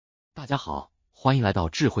大家好，欢迎来到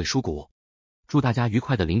智慧书谷，祝大家愉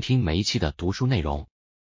快地聆听每一期的读书内容。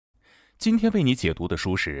今天为你解读的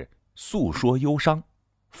书是《诉说忧伤》，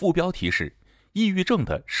副标题是抑郁症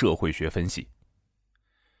的社会学分析。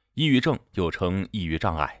抑郁症又称抑郁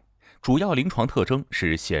障碍，主要临床特征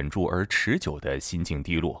是显著而持久的心境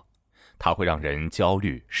低落，它会让人焦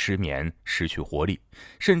虑、失眠、失去活力，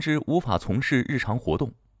甚至无法从事日常活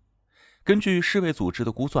动。根据世卫组织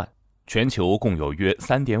的估算，全球共有约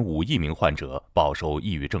 3.5 亿名患者饱受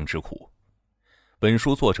抑郁症之苦。本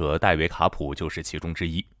书作者戴维·卡普就是其中之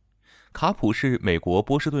一。卡普是美国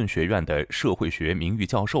波士顿学院的社会学名誉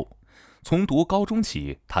教授，从读高中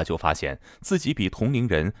起，他就发现自己比同龄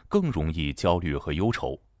人更容易焦虑和忧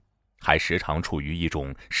愁，还时常处于一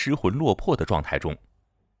种失魂落魄的状态中。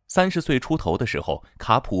30岁出头的时候，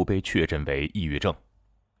卡普被确诊为抑郁症。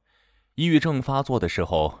抑郁症发作的时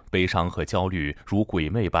候，悲伤和焦虑如鬼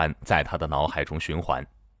魅般在他的脑海中循环，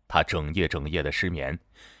他整夜的失眠。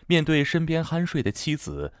面对身边酣睡的妻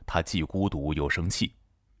子，他既孤独又生气，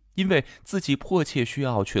因为自己迫切需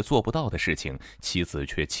要却做不到的事情，妻子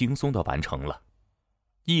却轻松地完成了。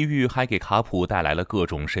抑郁还给卡普带来了各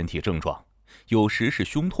种身体症状，有时是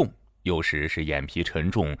胸痛，有时是眼皮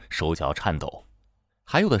沉重、手脚颤抖，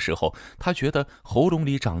还有的时候他觉得喉咙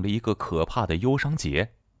里长了一个可怕的忧伤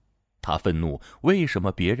结。他愤怒为什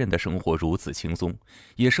么别人的生活如此轻松，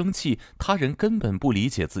也生气他人根本不理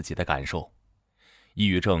解自己的感受。抑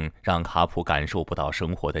郁症让卡普感受不到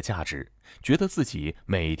生活的价值，觉得自己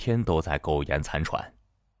每天都在苟延残喘。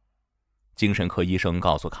精神科医生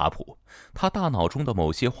告诉卡普，他大脑中的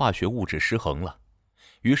某些化学物质失衡了，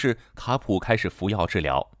于是卡普开始服药治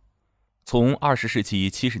疗。从20世纪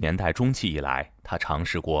70年代中期以来，他尝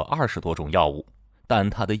试过20多种药物，但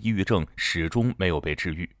他的抑郁症始终没有被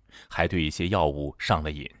治愈，还对一些药物上了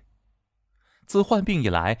瘾。自患病以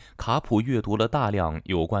来，卡普阅读了大量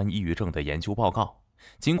有关抑郁症的研究报告。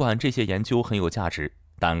尽管这些研究很有价值，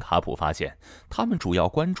但卡普发现，他们主要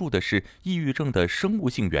关注的是抑郁症的生物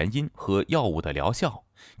性原因和药物的疗效，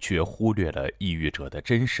却忽略了抑郁者的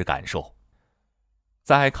真实感受。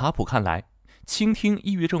在卡普看来，倾听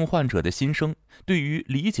抑郁症患者的心声，对于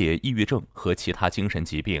理解抑郁症和其他精神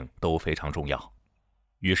疾病都非常重要。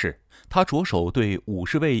于是，他着手对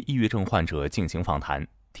50位抑郁症患者进行访谈，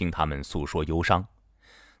听他们诉说忧伤。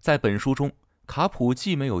在本书中，卡普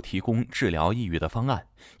既没有提供治疗抑郁的方案，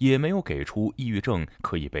也没有给出抑郁症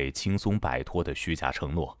可以被轻松摆脱的虚假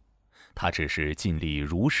承诺。他只是尽力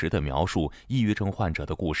如实地描述抑郁症患者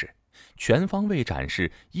的故事，全方位展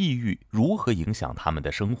示抑郁如何影响他们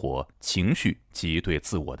的生活、情绪及对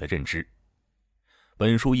自我的认知。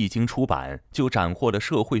本书一经出版，就斩获了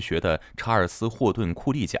社会学的查尔斯·霍顿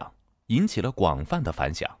库利奖，引起了广泛的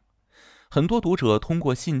反响。很多读者通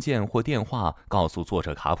过信件或电话告诉作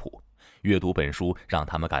者卡普，阅读本书让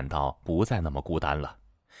他们感到不再那么孤单了，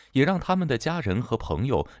也让他们的家人和朋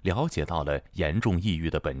友了解到了严重抑郁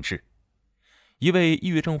的本质。一位抑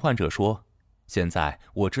郁症患者说：“现在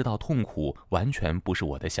我知道痛苦完全不是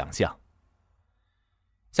我的想象。”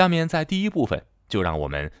下面在第一部分，就让我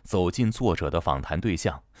们走进作者的访谈对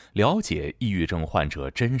象，了解抑郁症患者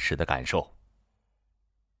真实的感受。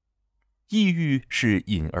抑郁是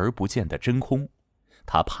隐而不见的真空，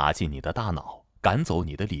它爬进你的大脑，赶走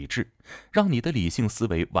你的理智，让你的理性思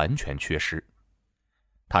维完全缺失。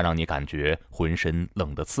它让你感觉浑身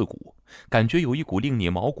冷得刺骨，感觉有一股令你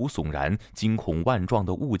毛骨悚然、惊恐万状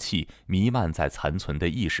的雾气弥漫在残存的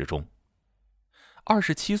意识中。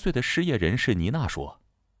27岁的失业人士妮娜说，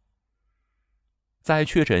在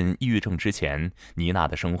确诊抑郁症之前，妮娜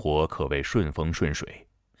的生活可谓顺风顺水。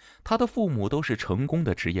她的父母都是成功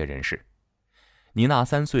的职业人士。妮娜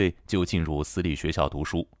3岁就进入私立学校读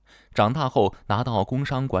书，长大后拿到工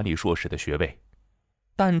商管理硕士的学位。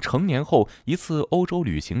但成年后一次欧洲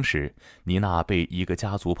旅行时，妮娜被一个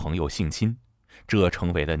家族朋友性侵，这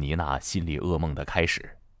成为了妮娜心理噩梦的开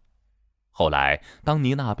始。后来，当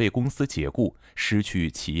妮娜被公司解雇，失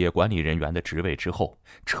去企业管理人员的职位之后，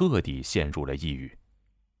彻底陷入了抑郁。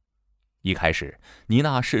一开始，妮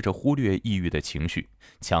娜试着忽略抑郁的情绪，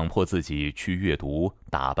强迫自己去阅读、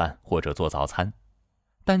打扮或者做早餐。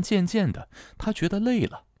但渐渐的，她觉得累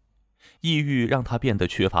了。抑郁让她变得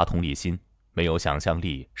缺乏同理心，没有想象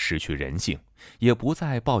力，失去人性，也不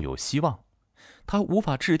再抱有希望。她无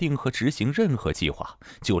法制定和执行任何计划，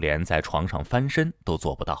就连在床上翻身都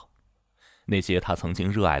做不到。那些她曾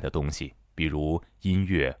经热爱的东西，比如音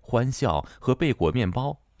乐、欢笑和贝果面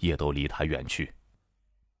包，也都离她远去。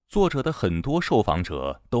作者的很多受访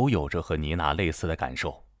者都有着和妮娜类似的感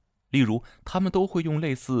受，例如他们都会用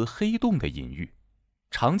类似黑洞的隐喻。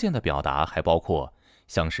常见的表达还包括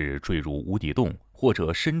像是坠入无底洞或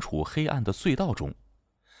者身处黑暗的隧道中。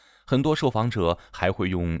很多受访者还会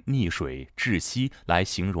用溺水、窒息来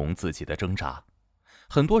形容自己的挣扎。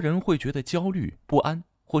很多人会觉得焦虑、不安，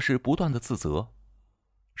或是不断的自责。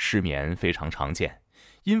失眠非常常见，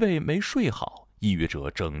因为没睡好，抑郁者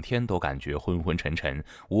整天都感觉昏昏沉沉，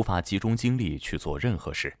无法集中精力去做任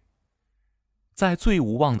何事。在最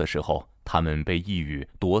无望的时候，他们被抑郁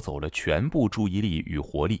夺走了全部注意力与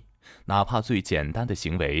活力，哪怕最简单的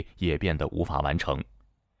行为也变得无法完成。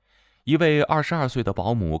一位22岁的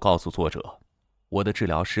保姆告诉作者，我的治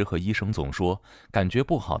疗师和医生总说，感觉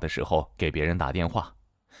不好的时候给别人打电话，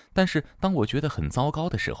但是当我觉得很糟糕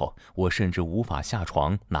的时候，我甚至无法下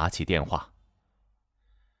床拿起电话。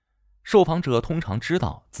受访者通常知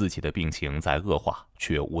道自己的病情在恶化，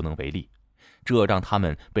却无能为力，这让他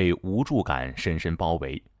们被无助感深深包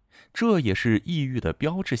围，这也是抑郁的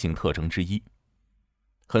标志性特征之一。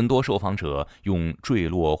很多受访者用坠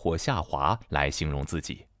落或下滑来形容自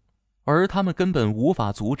己，而他们根本无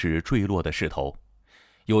法阻止坠落的势头。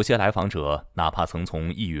有些来访者哪怕曾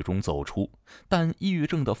从抑郁中走出，但抑郁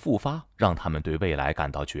症的复发让他们对未来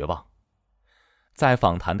感到绝望。在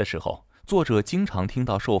访谈的时候，作者经常听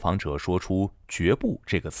到受访者说出“绝不”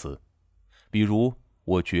这个词，比如“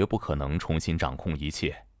我绝不可能重新掌控一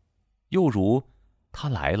切”，又如“他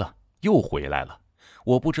来了，又回来了，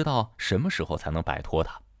我不知道什么时候才能摆脱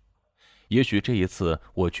他。也许这一次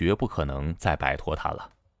我绝不可能再摆脱他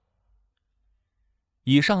了。”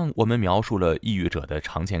以上我们描述了抑郁者的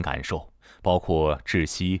常见感受，包括窒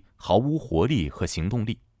息、毫无活力和行动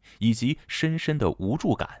力，以及深深的无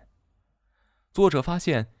助感。作者发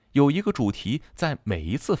现有一个主题在每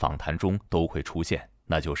一次访谈中都会出现，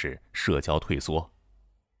那就是社交退缩。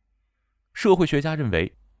社会学家认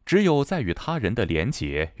为，只有在与他人的连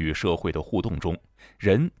结与社会的互动中，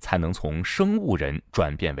人才能从生物人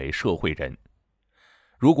转变为社会人。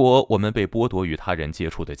如果我们被剥夺与他人接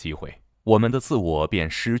触的机会，我们的自我便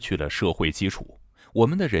失去了社会基础，我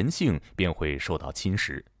们的人性便会受到侵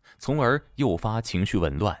蚀，从而诱发情绪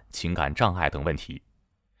紊乱、情感障碍等问题。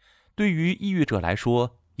对于抑郁者来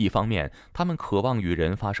说，一方面他们渴望与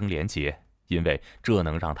人发生连结，因为这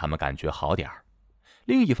能让他们感觉好点儿；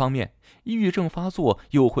另一方面，抑郁症发作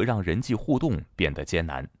又会让人际互动变得艰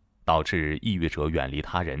难，导致抑郁者远离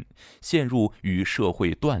他人，陷入与社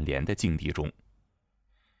会断联的境地中。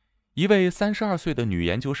一位32岁的女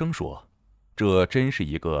研究生说，这真是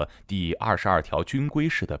一个第22条军规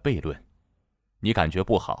式的悖论。你感觉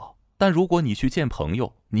不好，但如果你去见朋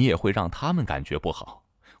友，你也会让他们感觉不好，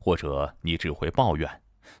或者你只会抱怨，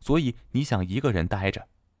所以你想一个人待着。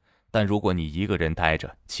但如果你一个人待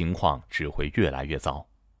着，情况只会越来越糟。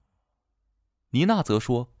妮娜则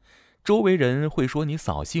说，周围人会说你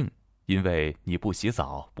扫兴，因为你不洗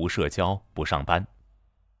澡、不社交、不上班。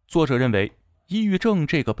作者认为，抑郁症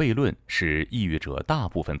这个悖论是抑郁者大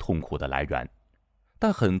部分痛苦的来源，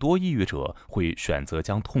但很多抑郁者会选择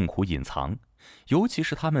将痛苦隐藏，尤其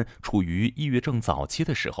是他们处于抑郁症早期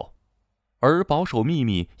的时候。而保守秘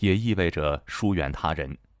密也意味着疏远他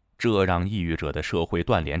人，这让抑郁者的社会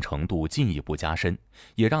断联程度进一步加深，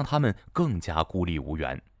也让他们更加孤立无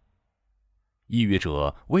援。抑郁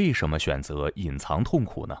者为什么选择隐藏痛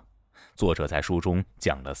苦呢？作者在书中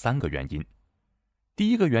讲了3个原因。第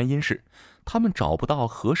一个原因是，他们找不到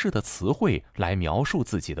合适的词汇来描述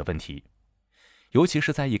自己的问题，尤其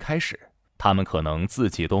是在一开始，他们可能自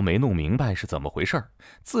己都没弄明白是怎么回事，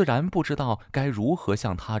自然不知道该如何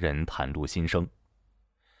向他人袒露心声。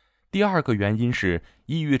第二个原因是，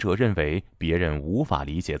抑郁者认为别人无法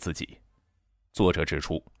理解自己。作者指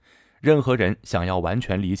出，任何人想要完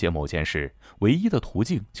全理解某件事，唯一的途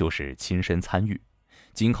径就是亲身参与，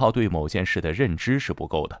仅靠对某件事的认知是不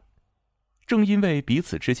够的。正因为彼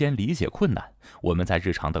此之间理解困难，我们在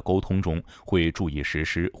日常的沟通中会注意实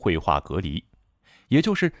施绘画隔离，也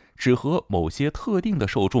就是只和某些特定的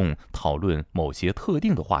受众讨论某些特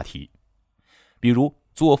定的话题。比如，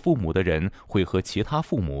做父母的人会和其他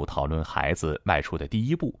父母讨论孩子迈出的第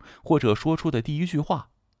一步，或者说出的第一句话，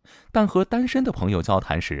但和单身的朋友交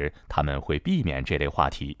谈时，他们会避免这类话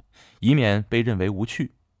题，以免被认为无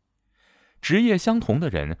趣。职业相同的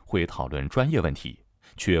人会讨论专业问题，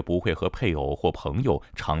却不会和配偶或朋友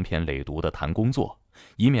长篇累牍地谈工作，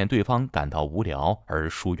以免对方感到无聊而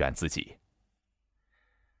疏远自己。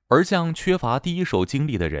而向缺乏第一手经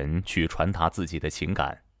历的人去传达自己的情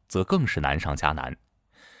感，则更是难上加难。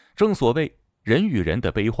正所谓，人与人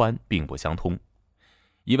的悲欢并不相通。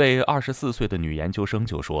一位24岁的女研究生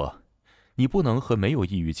就说，你不能和没有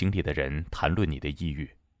抑郁经历的人谈论你的抑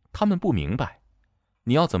郁，他们不明白。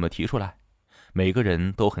你要怎么提出来？每个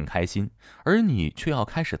人都很开心，而你却要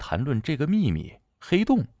开始谈论这个秘密——黑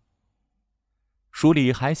洞。书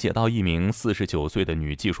里还写到一名49岁的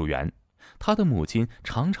女技术员，他的母亲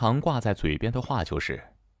常常挂在嘴边的话就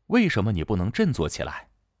是为什么你不能振作起来？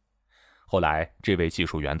后来这位技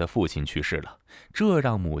术员的父亲去世了，这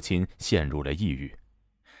让母亲陷入了抑郁。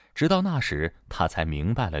直到那时，他才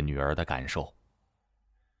明白了女儿的感受。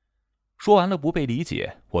说完了不被理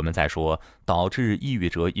解，我们再说导致抑郁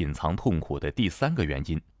者隐藏痛苦的第3个原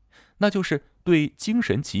因，那就是对精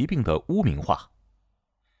神疾病的污名化。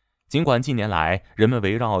尽管近年来人们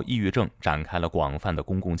围绕抑郁症展开了广泛的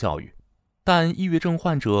公共教育，但抑郁症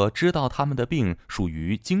患者知道他们的病属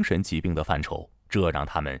于精神疾病的范畴，这让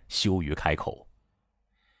他们羞于开口。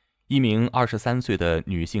一名23岁的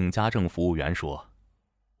女性家政服务员说，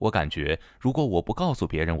我感觉如果我不告诉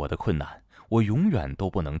别人我的困难，我永远都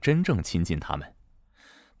不能真正亲近他们。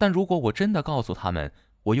但如果我真的告诉他们，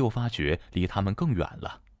我又发觉离他们更远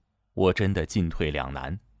了，我真的进退两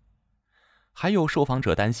难。还有受访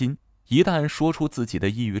者担心，一旦说出自己的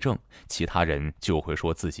抑郁症，其他人就会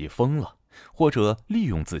说自己疯了，或者利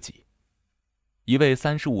用自己。一位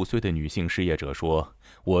35岁的女性失业者说，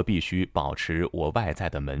我必须保持我外在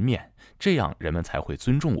的门面，这样人们才会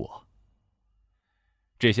尊重我。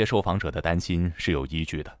这些受访者的担心是有依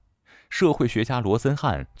据的。社会学家罗森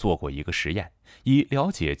汉做过一个实验，以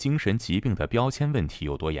了解精神疾病的标签问题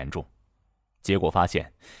有多严重。结果发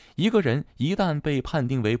现，一个人一旦被判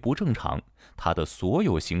定为不正常，他的所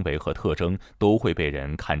有行为和特征都会被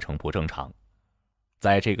人看成不正常。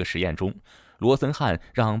在这个实验中，罗森汉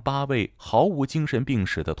让8位毫无精神病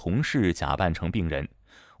史的同事假扮成病人，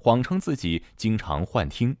谎称自己经常幻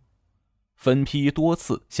听，分批多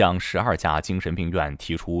次向12家精神病院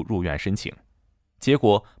提出入院申请。结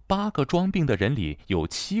果8个装病的人里有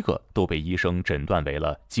7个都被医生诊断为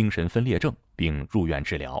了精神分裂症，并入院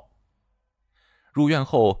治疗。入院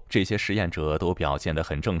后，这些实验者都表现得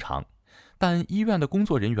很正常，但医院的工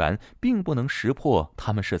作人员并不能识破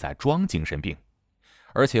他们是在装精神病。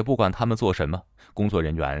而且不管他们做什么，工作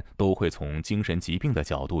人员都会从精神疾病的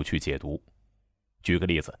角度去解读。举个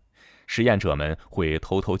例子，实验者们会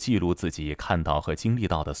偷偷记录自己看到和经历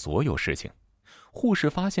到的所有事情。护士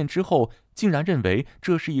发现之后，竟然认为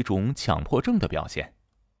这是一种强迫症的表现。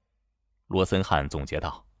罗森汉总结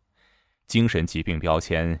道，精神疾病标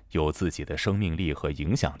签有自己的生命力和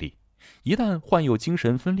影响力，一旦患有精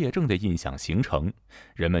神分裂症的印象形成，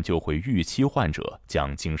人们就会预期患者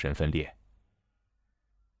将精神分裂。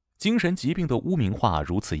精神疾病的污名化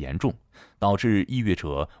如此严重，导致抑郁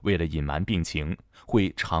者为了隐瞒病情，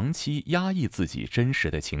会长期压抑自己真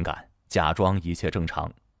实的情感，假装一切正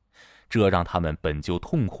常。这让他们本就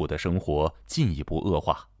痛苦的生活进一步恶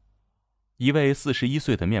化。一位41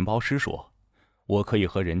岁的面包师说，我可以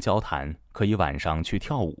和人交谈，可以晚上去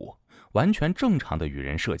跳舞，完全正常的与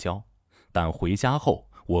人社交，但回家后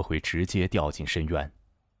我会直接掉进深渊。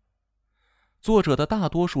作者的大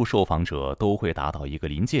多数受访者都会达到一个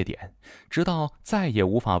临界点，直到再也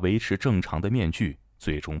无法维持正常的面具，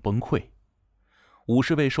最终崩溃。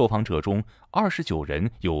50位受访者中，29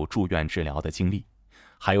人有住院治疗的经历，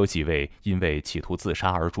还有几位因为企图自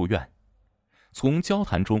杀而住院。从交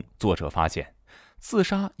谈中，作者发现，自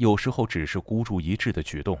杀有时候只是孤注一掷的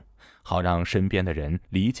举动，好让身边的人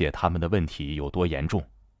理解他们的问题有多严重。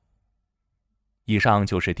以上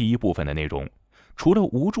就是第1部分的内容。除了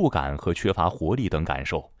无助感和缺乏活力等感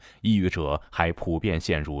受，抑郁者还普遍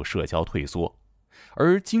陷入社交退缩，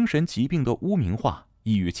而精神疾病的污名化、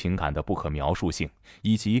抑郁情感的不可描述性，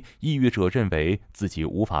以及抑郁者认为自己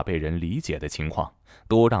无法被人理解的情况，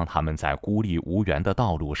都让他们在孤立无援的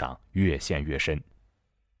道路上越陷越深。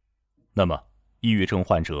那么，抑郁症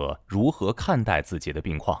患者如何看待自己的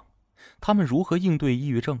病况？他们如何应对抑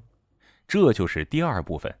郁症？这就是第2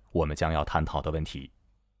部分我们将要探讨的问题。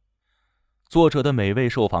作者的每位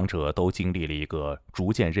受访者都经历了一个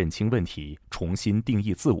逐渐认清问题、重新定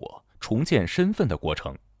义自我、重建身份的过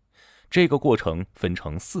程。这个过程分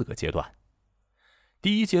成4个阶段。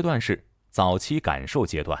第1阶段是早期感受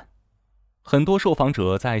阶段。很多受访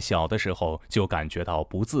者在小的时候就感觉到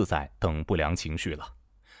不自在等不良情绪了。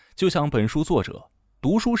就像本书作者，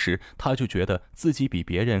读书时他就觉得自己比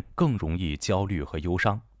别人更容易焦虑和忧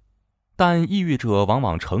伤。但抑郁者往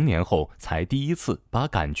往成年后才第一次把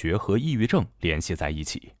感觉和抑郁症联系在一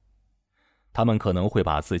起。他们可能会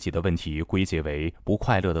把自己的问题归结为不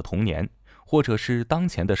快乐的童年，或者是当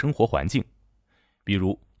前的生活环境。比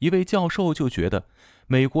如，一位教授就觉得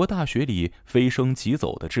美国大学里非升即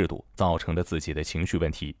走的制度造成了自己的情绪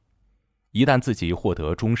问题。一旦自己获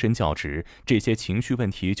得终身教职，这些情绪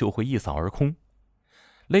问题就会一扫而空。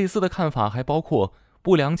类似的看法还包括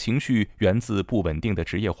不良情绪源自不稳定的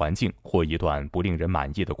职业环境或一段不令人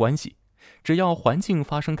满意的关系，只要环境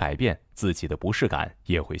发生改变，自己的不适感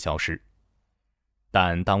也会消失。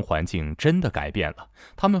但当环境真的改变了，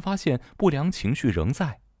他们发现不良情绪仍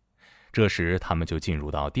在，这时他们就进入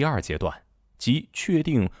到第二阶段，即确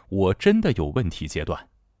定我真的有问题阶段。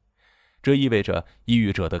这意味着抑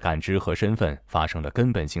郁者的感知和身份发生了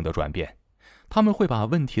根本性的转变，他们会把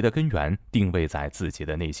问题的根源定位在自己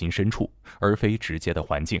的内心深处，而非直接的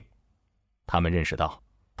环境。他们认识到，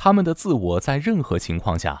他们的自我在任何情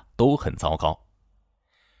况下都很糟糕。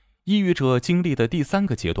抑郁者经历的第三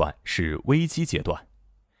个阶段是危机阶段，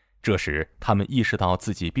这时他们意识到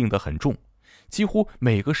自己病得很重，几乎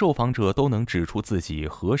每个受访者都能指出自己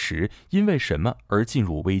何时因为什么而进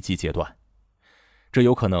入危机阶段。这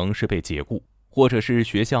有可能是被解雇，或者是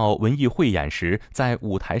学校文艺汇演时在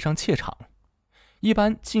舞台上怯场。一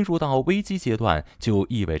般进入到危机阶段，就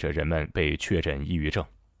意味着人们被确诊抑郁症，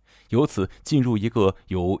由此进入一个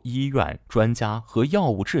由医院、专家和药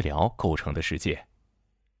物治疗构成的世界。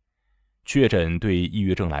确诊对抑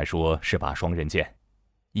郁症来说是把双刃剑，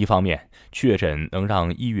一方面，确诊能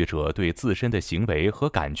让抑郁者对自身的行为和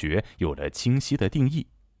感觉有了清晰的定义，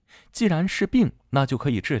既然是病，那就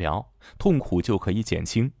可以治疗，痛苦就可以减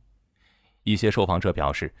轻。一些受访者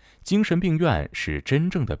表示，精神病院是真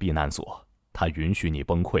正的避难所，它允许你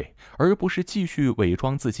崩溃，而不是继续伪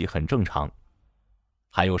装自己很正常。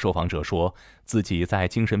还有受访者说，自己在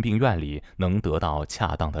精神病院里能得到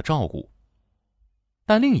恰当的照顾。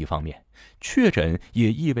但另一方面，确诊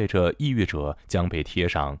也意味着抑郁者将被贴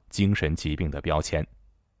上精神疾病的标签。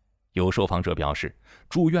有受访者表示，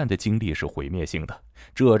住院的经历是毁灭性的，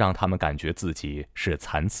这让他们感觉自己是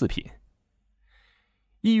残次品。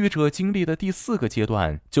抑郁者经历的第四个阶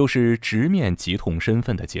段就是直面疾痛身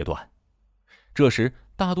份的阶段。这时，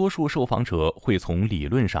大多数受访者会从理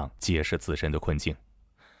论上解释自身的困境。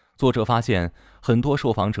作者发现，很多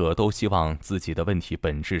受访者都希望自己的问题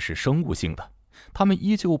本质是生物性的，他们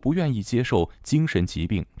依旧不愿意接受精神疾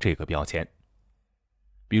病这个标签。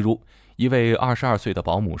比如，一位22岁的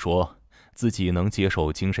保姆说，自己能接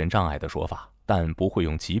受精神障碍的说法，但不会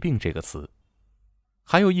用疾病这个词。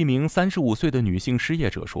还有一名35岁的女性失业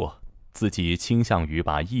者说，自己倾向于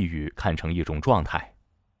把抑郁看成一种状态。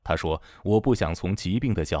她说，我不想从疾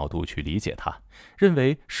病的角度去理解它，认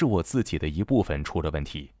为是我自己的一部分出了问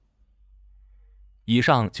题。以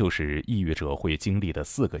上就是抑郁者会经历的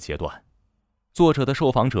4个阶段。作者的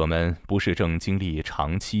受访者们不是正经历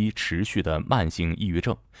长期持续的慢性抑郁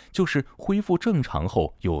症，就是恢复正常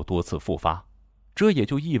后又多次复发，这也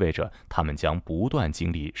就意味着他们将不断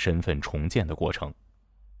经历身份重建的过程。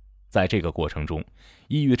在这个过程中，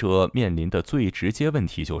抑郁者面临的最直接问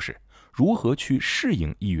题就是如何去适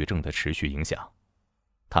应抑郁症的持续影响。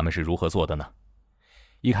他们是如何做的呢？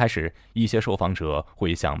一开始，一些受访者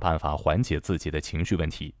会想办法缓解自己的情绪问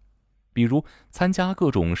题，比如参加各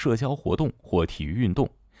种社交活动或体育运动，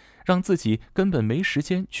让自己根本没时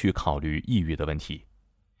间去考虑抑郁的问题。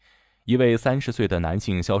一位30岁的男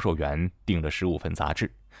性销售员订了15份杂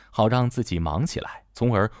志，好让自己忙起来，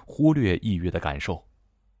从而忽略抑郁的感受。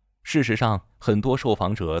事实上，很多受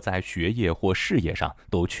访者在学业或事业上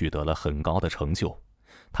都取得了很高的成就，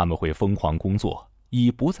他们会疯狂工作，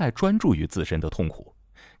以不再专注于自身的痛苦，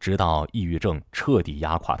直到抑郁症彻底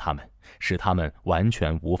压垮他们，使他们完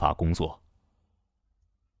全无法工作。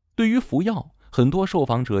对于服药，很多受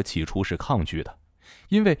访者起初是抗拒的，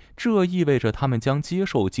因为这意味着他们将接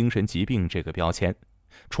受精神疾病这个标签，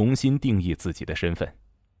重新定义自己的身份。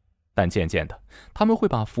但渐渐的，他们会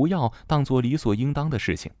把服药当作理所应当的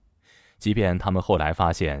事情，即便他们后来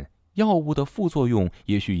发现药物的副作用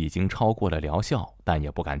也许已经超过了疗效，但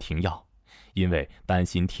也不敢停药，因为担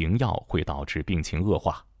心停药会导致病情恶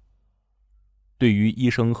化。对于医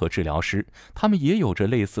生和治疗师，他们也有着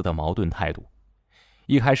类似的矛盾态度。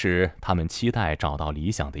一开始，他们期待找到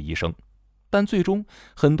理想的医生，但最终，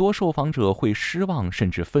很多受访者会失望甚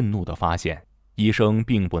至愤怒地发现，医生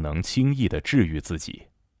并不能轻易地治愈自己。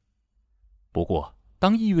不过，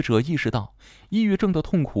当抑郁者意识到抑郁症的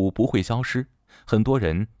痛苦不会消失，很多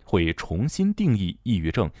人会重新定义抑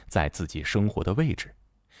郁症在自己生活的位置，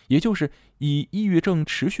也就是以抑郁症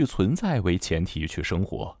持续存在为前提去生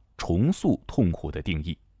活，重塑痛苦的定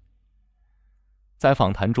义。在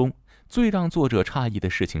访谈中，最让作者诧异的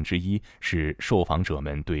事情之一是受访者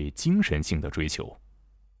们对精神性的追求。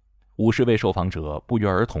50位受访者不约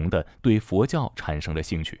而同地对佛教产生了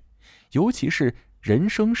兴趣，尤其是人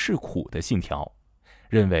生是苦的信条，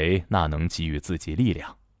认为那能给予自己力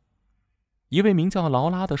量。一位名叫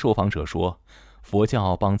劳拉的受访者说，佛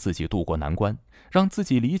教帮自己渡过难关，让自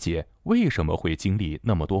己理解为什么会经历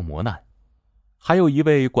那么多磨难。还有一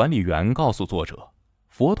位管理员告诉作者，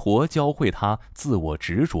佛陀教会他自我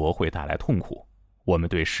执着会带来痛苦，我们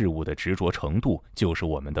对事物的执着程度就是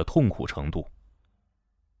我们的痛苦程度。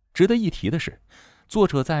值得一提的是，作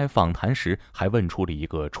者在访谈时还问出了一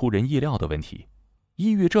个出人意料的问题：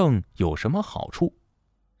抑郁症有什么好处？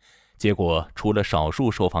结果除了少数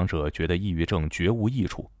受访者觉得抑郁症绝无益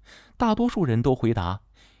处，大多数人都回答，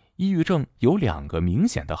抑郁症有2个明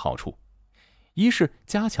显的好处。一是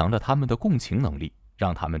加强了他们的共情能力，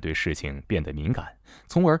让他们对事情变得敏感，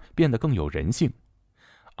从而变得更有人性；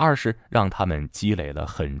二是让他们积累了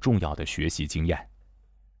很重要的学习经验。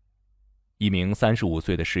一名35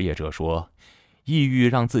岁的失业者说，抑郁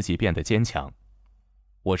让自己变得坚强。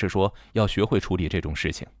我是说，要学会处理这种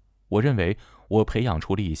事情。我认为我培养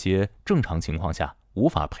出了一些正常情况下无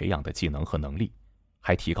法培养的技能和能力，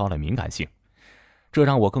还提高了敏感性。这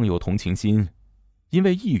让我更有同情心，因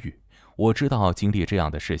为抑郁，我知道经历这样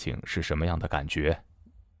的事情是什么样的感觉。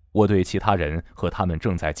我对其他人和他们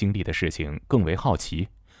正在经历的事情更为好奇，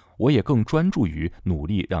我也更专注于努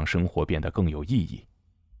力让生活变得更有意义。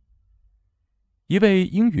一位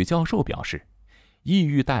英语教授表示，抑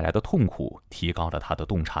郁带来的痛苦提高了他的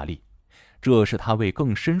洞察力，这是他为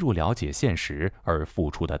更深入了解现实而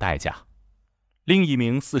付出的代价。另一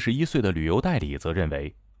名41岁的旅游代理则认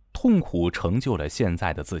为，痛苦成就了现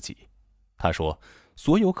在的自己。他说，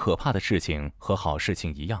所有可怕的事情和好事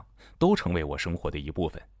情一样，都成为我生活的一部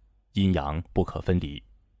分，阴阳不可分离。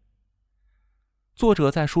作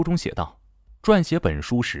者在书中写道，撰写本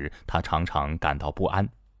书时，他常常感到不安。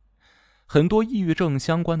很多抑郁症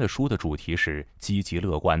相关的书的主题是积极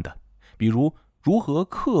乐观的，比如如何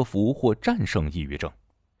克服或战胜抑郁症，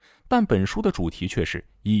但本书的主题却是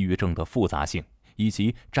抑郁症的复杂性以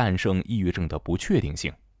及战胜抑郁症的不确定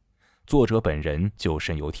性。作者本人就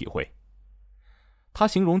深有体会。他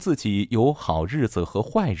形容自己有好日子和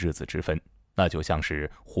坏日子之分，那就像是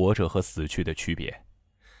活着和死去的区别。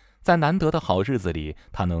在难得的好日子里，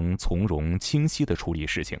他能从容清晰地处理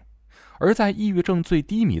事情，而在抑郁症最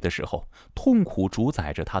低迷的时候，痛苦主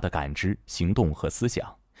宰着他的感知、行动和思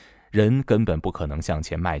想，人根本不可能向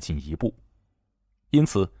前迈进一步。因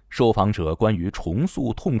此，受访者关于重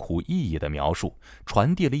塑痛苦意义的描述，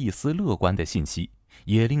传递了一丝乐观的信息，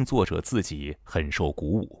也令作者自己很受鼓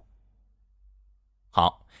舞。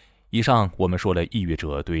好，以上我们说了抑郁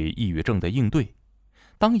者对抑郁症的应对。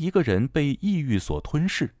当一个人被抑郁所吞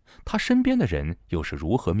噬，他身边的人又是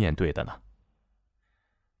如何面对的呢？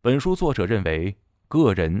本书作者认为，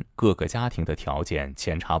个人、各个家庭的条件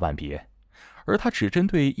千差万别，而他只针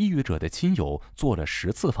对抑郁者的亲友做了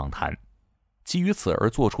10次访谈，基于此而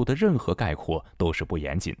做出的任何概括都是不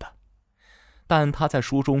严谨的。但他在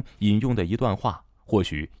书中引用的一段话，或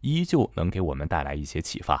许依旧能给我们带来一些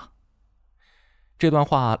启发。这段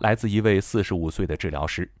话来自一位45岁的治疗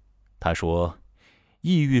师，他说，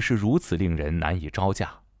抑郁是如此令人难以招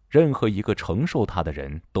架，任何一个承受它的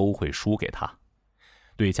人都会输给他。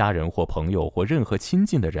对家人或朋友或任何亲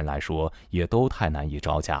近的人来说，也都太难以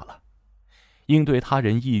招架了。应对他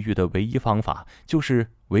人抑郁的唯一方法，就是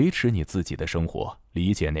维持你自己的生活，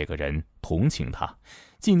理解那个人，同情他，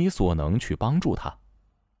尽你所能去帮助他。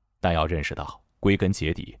但要认识到，归根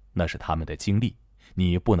结底，那是他们的经历，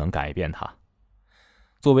你不能改变他。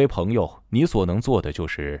作为朋友，你所能做的就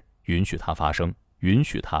是允许它发生，允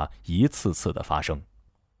许它一次次的发生。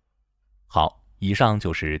好，以上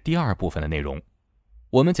就是第2部分的内容。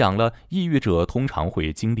我们讲了抑郁者通常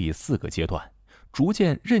会经历4个阶段，逐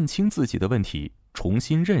渐认清自己的问题，重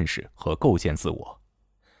新认识和构建自我。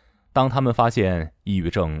当他们发现抑郁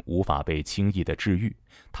症无法被轻易的治愈，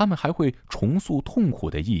他们还会重塑痛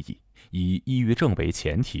苦的意义，以抑郁症为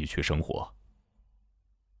前提去生活。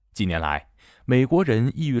近年来，美国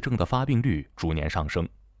人抑郁症的发病率逐年上升。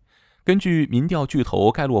根据民调巨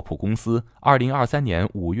头盖洛普公司2023年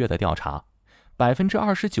5月的调查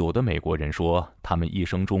，29%的美国人说他们一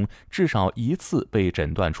生中至少1次被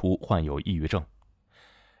诊断出患有抑郁症。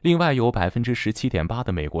另外有 17.8%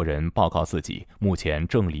 的美国人报告自己目前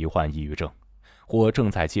正罹患抑郁症，或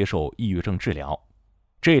正在接受抑郁症治疗。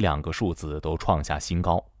这2个数字都创下新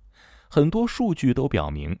高。很多数据都表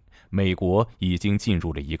明，美国已经进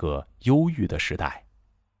入了一个忧郁的时代。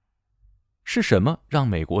是什么让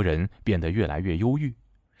美国人变得越来越忧郁？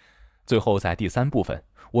最后在第3部分，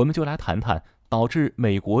我们就来谈谈导致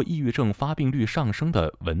美国抑郁症发病率上升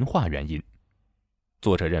的文化原因。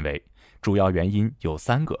作者认为，主要原因有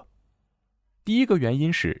3个。第一个原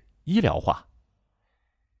因是医疗化。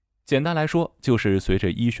简单来说，就是随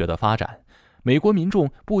着医学的发展，美国民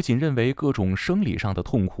众不仅认为各种生理上的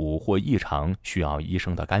痛苦或异常需要医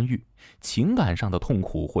生的干预，情感上的痛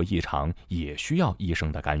苦或异常也需要医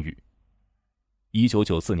生的干预。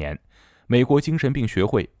1994年，美国精神病学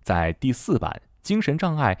会在第4版精神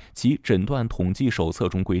障碍及诊断统计手册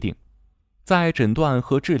中规定，在诊断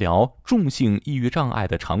和治疗重性抑郁障碍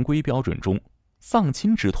的常规标准中，丧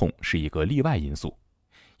亲之痛是一个例外因素，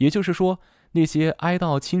也就是说，那些哀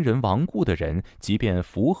悼亲人亡故的人，即便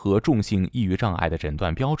符合重性抑郁障碍的诊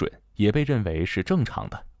断标准，也被认为是正常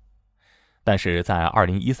的。但是在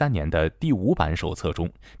2013年的第5版手册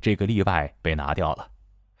中，这个例外被拿掉了。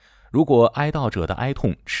如果哀悼者的哀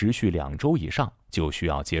痛持续2周以上，就需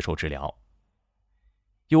要接受治疗。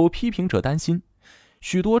有批评者担心，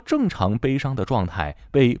许多正常悲伤的状态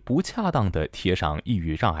被不恰当地贴上抑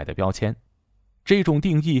郁障碍的标签，这种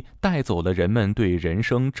定义带走了人们对人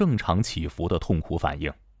生正常起伏的痛苦反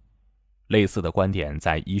应。类似的观点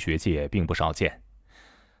在医学界并不少见。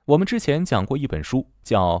我们之前讲过一本书，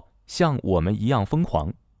叫《像我们一样疯狂》。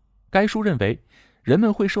该书认为，人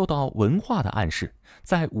们会受到文化的暗示，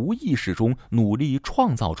在无意识中努力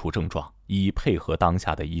创造出症状，以配合当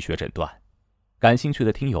下的医学诊断。感兴趣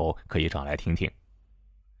的听友可以找来听听。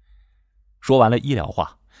说完了医疗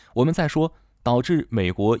化，我们再说导致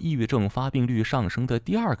美国抑郁症发病率上升的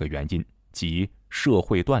第2个原因，即社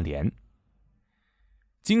会断联。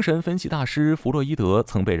精神分析大师弗洛伊德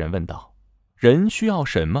曾被人问到，人需要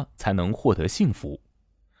什么才能获得幸福？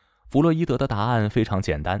弗洛伊德的答案非常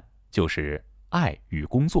简单，就是爱与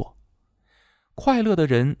工作。快乐的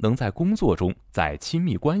人能在工作中，在亲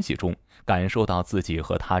密关系中感受到自己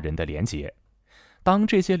和他人的连结。当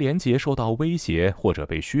这些连结受到威胁或者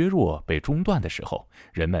被削弱、被中断的时候，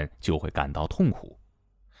人们就会感到痛苦。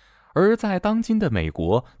而在当今的美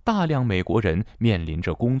国，大量美国人面临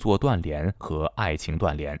着工作断联和爱情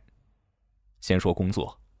断联。先说工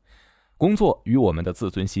作，工作与我们的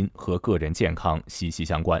自尊心和个人健康息息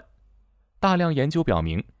相关。大量研究表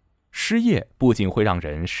明，失业不仅会让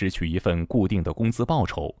人失去一份固定的工资报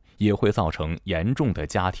酬，也会造成严重的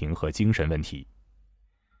家庭和精神问题。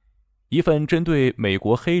一份针对美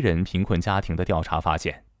国黑人贫困家庭的调查发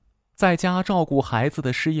现，在家照顾孩子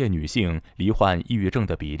的失业女性罹患抑郁症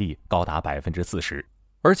的比例高达 40%，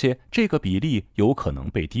 而且这个比例有可能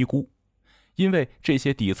被低估，因为这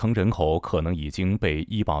些底层人口可能已经被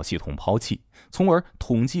医保系统抛弃，从而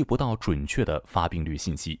统计不到准确的发病率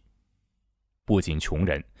信息。不仅穷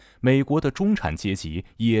人，美国的中产阶级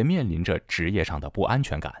也面临着职业上的不安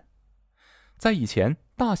全感。在以前，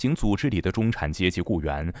大型组织里的中产阶级雇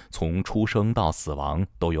员从出生到死亡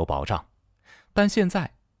都有保障，但现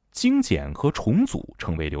在精简和重组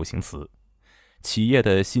成为流行词。企业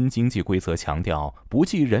的新经济规则强调不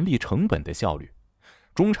计人力成本的效率，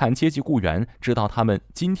中产阶级雇员知道他们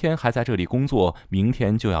今天还在这里工作，明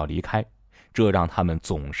天就要离开，这让他们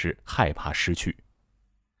总是害怕失去。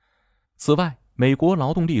此外，美国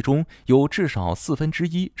劳动力中有至少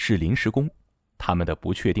1/4是临时工，他们的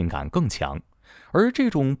不确定感更强，而这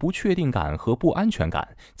种不确定感和不安全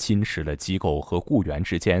感侵蚀了机构和雇员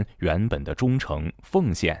之间原本的忠诚、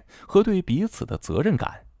奉献和对彼此的责任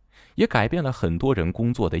感，也改变了很多人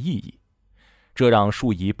工作的意义。这让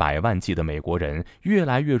数以百万计的美国人越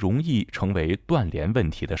来越容易成为断联问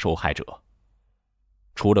题的受害者。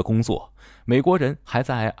除了工作，美国人还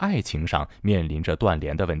在爱情上面临着断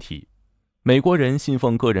联的问题。美国人信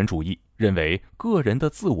奉个人主义，认为个人的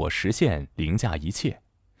自我实现凌驾一切。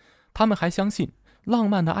他们还相信浪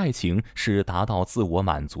漫的爱情是达到自我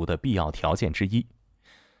满足的必要条件之一，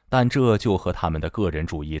但这就和他们的个人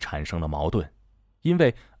主义产生了矛盾，因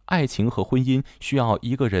为爱情和婚姻需要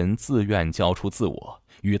一个人自愿交出自我，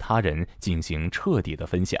与他人进行彻底的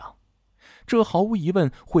分享，这毫无疑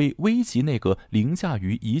问会危及那个凌驾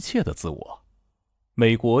于一切的自我。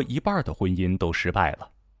美国1半的婚姻都失败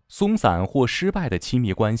了，松散或失败的亲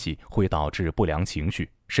密关系会导致不良情绪，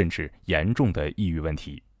甚至严重的抑郁问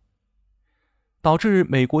题。导致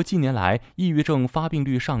美国近年来抑郁症发病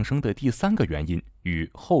率上升的第3个原因与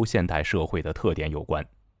后现代社会的特点有关。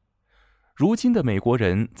如今的美国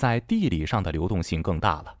人在地理上的流动性更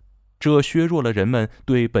大了，这削弱了人们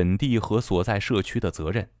对本地和所在社区的责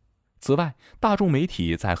任。此外，大众媒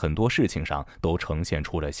体在很多事情上都呈现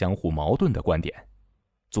出了相互矛盾的观点。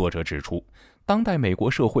作者指出，当代美国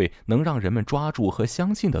社会能让人们抓住和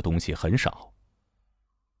相信的东西很少，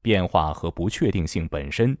变化和不确定性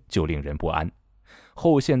本身就令人不安。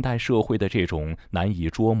后现代社会的这种难以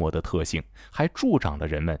捉摸的特性，还助长了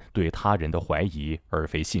人们对他人的怀疑而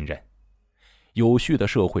非信任。有序的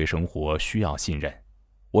社会生活需要信任。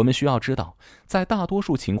我们需要知道，在大多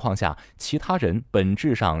数情况下，其他人本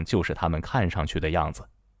质上就是他们看上去的样子。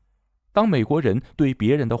当美国人对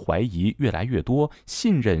别人的怀疑越来越多，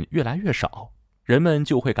信任越来越少，人们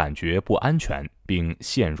就会感觉不安全，并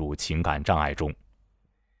陷入情感障碍中。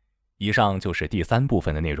以上就是第3部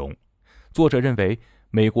分的内容。作者认为，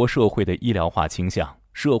美国社会的医疗化倾向、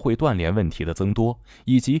社会断联问题的增多，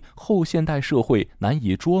以及后现代社会难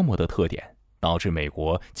以捉摸的特点，导致美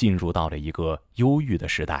国进入到了一个忧郁的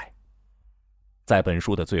时代。在本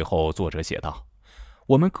书的最后，作者写道：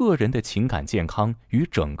我们个人的情感健康与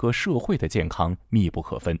整个社会的健康密不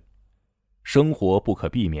可分。生活不可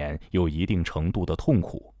避免有一定程度的痛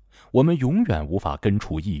苦，我们永远无法根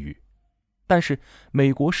除抑郁。但是，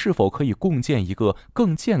美国是否可以共建一个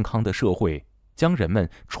更健康的社会，将人们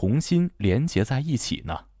重新连结在一起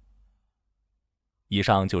呢？以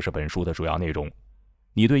上就是本书的主要内容。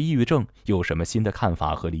你对抑郁症有什么新的看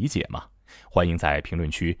法和理解吗？欢迎在评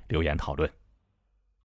论区留言讨论。